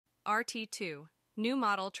RT-2, new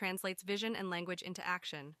model translates vision and language into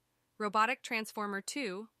action. Robotic Transformer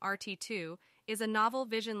 2, RT-2, is a novel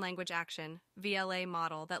vision-language action (VLA)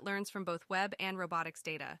 model that learns from both web and robotics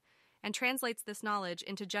data and translates this knowledge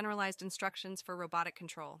into generalized instructions for robotic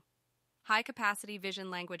control. High-capacity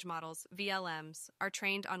vision-language models (VLMs) are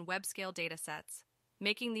trained on web-scale datasets,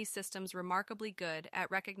 making these systems remarkably good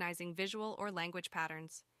at recognizing visual or language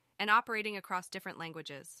patterns and operating across different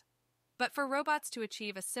languages. But for robots to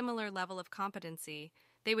achieve a similar level of competency,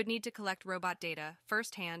 they would need to collect robot data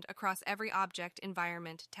firsthand across every object,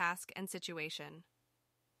 environment, task, and situation.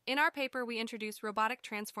 In our paper, we introduce Robotic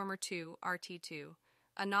Transformer 2, RT-2,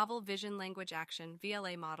 a novel vision-language action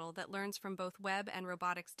 (VLA) model that learns from both web and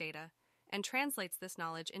robotics data and translates this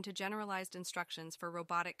knowledge into generalized instructions for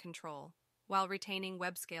robotic control, while retaining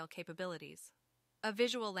web-scale capabilities. A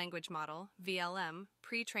visual language model, VLM,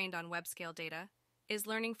 pre-trained on web-scale data, is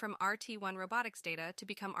learning from RT-1 robotics data to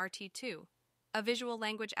become RT-2, a visual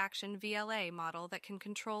language action VLA model that can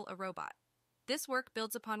control a robot. This work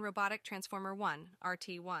builds upon Robotic Transformer 1,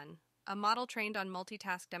 RT-1, a model trained on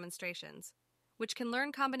multitask demonstrations, which can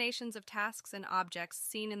learn combinations of tasks and objects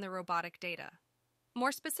seen in the robotic data.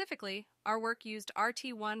 More specifically, our work used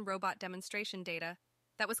RT-1 robot demonstration data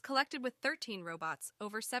that was collected with 13 robots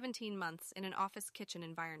over 17 months in an office kitchen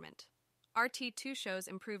environment. RT-2 shows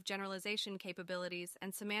improved generalization capabilities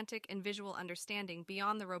and semantic and visual understanding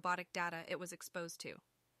beyond the robotic data it was exposed to.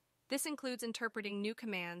 This includes interpreting new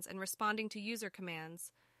commands and responding to user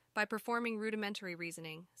commands by performing rudimentary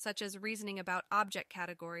reasoning, such as reasoning about object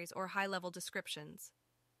categories or high-level descriptions.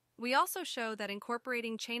 We also show that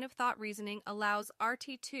incorporating chain-of-thought reasoning allows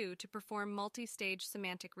RT-2 to perform multi-stage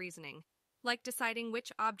semantic reasoning, like deciding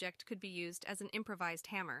which object could be used as an improvised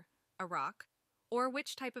hammer, a rock, or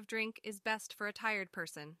which type of drink is best for a tired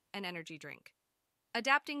person, an energy drink.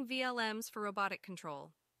 Adapting VLMs for robotic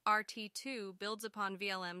control, RT-2 builds upon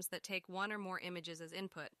VLMs that take one or more images as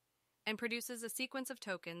input and produces a sequence of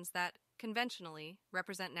tokens that, conventionally,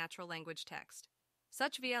 represent natural language text.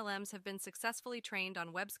 Such VLMs have been successfully trained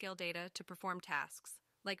on web-scale data to perform tasks,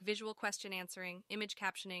 like visual question answering, image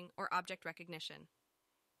captioning, or object recognition.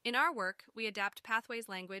 In our work, we adapt Pathways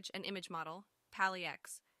Language and Image Model,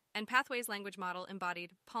 PALI-X, and Pathways Language Model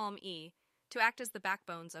embodied PALM-E to act as the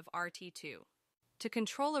backbones of RT-2. To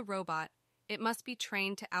control a robot, it must be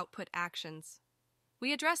trained to output actions.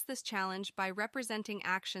 We address this challenge by representing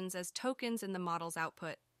actions as tokens in the model's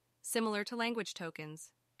output, similar to language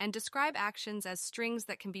tokens, and describe actions as strings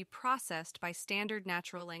that can be processed by standard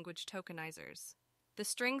natural language tokenizers. The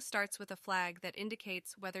string starts with a flag that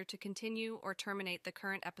indicates whether to continue or terminate the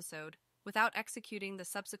current episode without executing the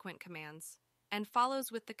subsequent commands, and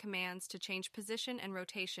follows with the commands to change position and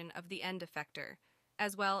rotation of the end effector,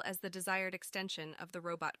 as well as the desired extension of the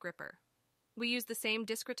robot gripper. We use the same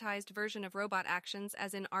discretized version of robot actions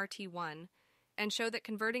as in RT-1 and show that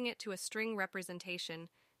converting it to a string representation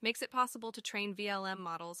makes it possible to train VLM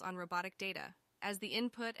models on robotic data, as the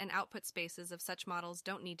input and output spaces of such models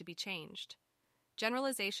don't need to be changed.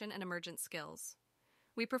 Generalization and emergent skills.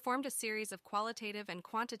 We performed a series of qualitative and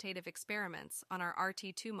quantitative experiments on our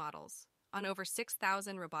RT-2 models, on over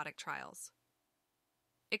 6,000 robotic trials.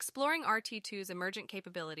 Exploring RT-2's emergent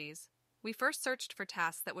capabilities, we first searched for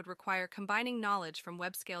tasks that would require combining knowledge from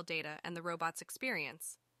web-scale data and the robot's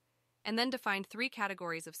experience, and then defined 3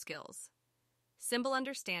 categories of skills: symbol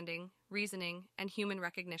understanding, reasoning, and human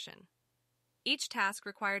recognition. Each task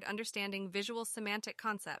required understanding visual semantic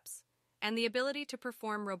concepts and the ability to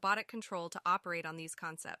perform robotic control to operate on these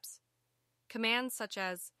concepts. Commands such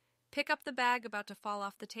as, pick up the bag about to fall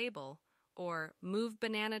off the table, or move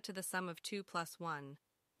banana to the sum of 2 plus 1,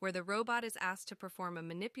 where the robot is asked to perform a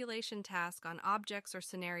manipulation task on objects or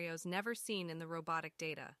scenarios never seen in the robotic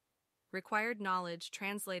data. Required knowledge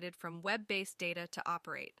translated from web-based data to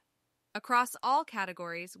operate. Across all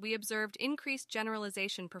categories, we observed increased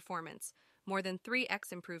generalization performance, more than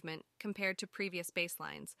 3x improvement compared to previous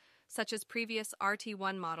baselines, such as previous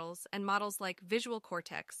RT-1 models and models like Visual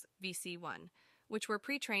Cortex, VC1, which were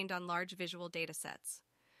pre-trained on large visual datasets.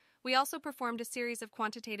 We also performed a series of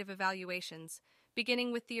quantitative evaluations,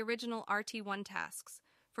 beginning with the original RT-1 tasks,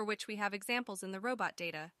 for which we have examples in the robot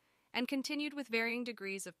data, and continued with varying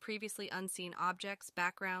degrees of previously unseen objects,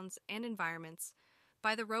 backgrounds, and environments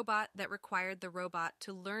by the robot that required the robot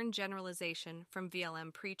to learn generalization from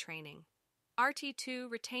VLM pre-training.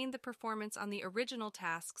 RT-2 retained the performance on the original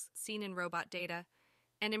tasks seen in robot data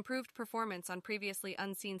and improved performance on previously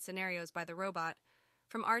unseen scenarios by the robot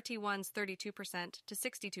from RT-1's 32% to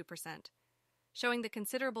 62%, showing the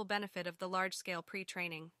considerable benefit of the large-scale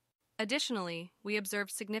pre-training. Additionally, we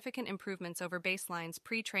observed significant improvements over baselines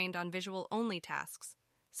pre-trained on visual-only tasks,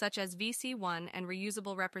 such as VC1 and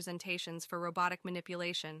reusable representations for robotic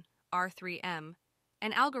manipulation, R3M,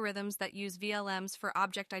 and algorithms that use VLMs for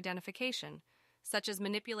object identification, such as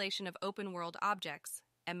manipulation of open-world objects,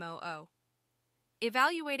 MOO.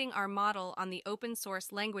 Evaluating our model on the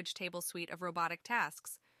open-source language table suite of robotic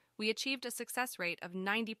tasks, we achieved a success rate of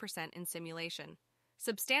 90% in simulation,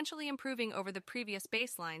 substantially improving over the previous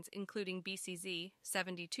baselines including BCZ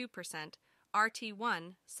 72%,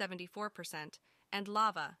 RT-1 74%, and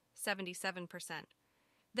Lava 77%.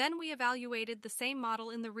 Then we evaluated the same model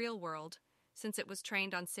in the real world, since it was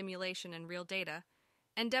trained on simulation and real data,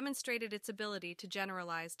 and demonstrated its ability to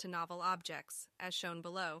generalize to novel objects, as shown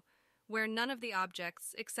below, where none of the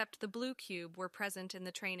objects except the blue cube were present in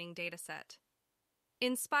the training dataset.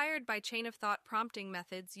 Inspired by chain-of-thought prompting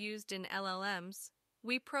methods used in LLMs,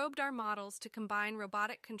 we probed our models to combine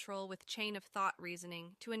robotic control with chain-of-thought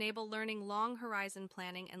reasoning to enable learning long-horizon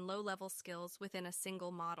planning and low-level skills within a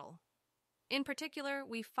single model. In particular,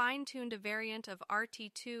 we fine-tuned a variant of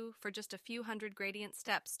RT-2 for just a few hundred gradient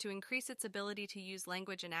steps to increase its ability to use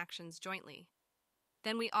language and actions jointly.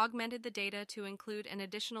 Then we augmented the data to include an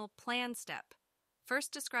additional plan step,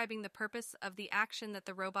 first describing the purpose of the action that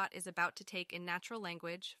the robot is about to take in natural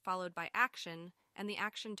language, followed by action and the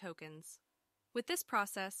action tokens. With this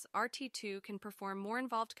process, RT-2 can perform more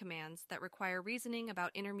involved commands that require reasoning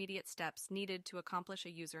about intermediate steps needed to accomplish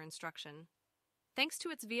a user instruction. Thanks to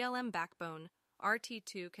its VLM backbone,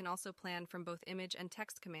 RT-2 can also plan from both image and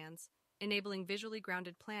text commands, enabling visually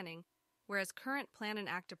grounded planning, whereas current plan and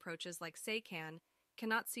act approaches like SayCan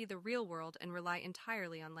cannot see the real world and rely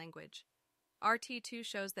entirely on language. RT-2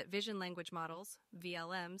 shows that vision language models,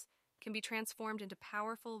 VLMs, can be transformed into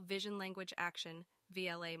powerful vision language action,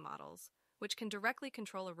 VLA models, which can directly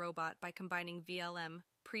control a robot by combining VLM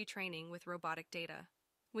pre-training with robotic data.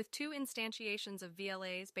 With two instantiations of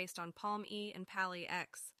VLAs based on Palm-E and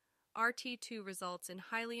Pali-X, RT-2 results in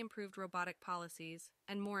highly improved robotic policies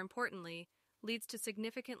and, more importantly, leads to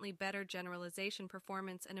significantly better generalization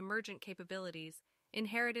performance and emergent capabilities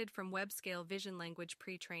inherited from web-scale vision language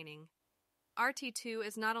pre-training. RT-2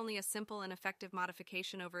 is not only a simple and effective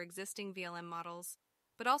modification over existing VLM models,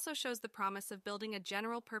 but also shows the promise of building a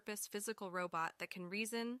general-purpose physical robot that can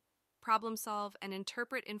reason, problem solve, and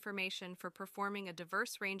interpret information for performing a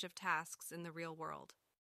diverse range of tasks in the real world.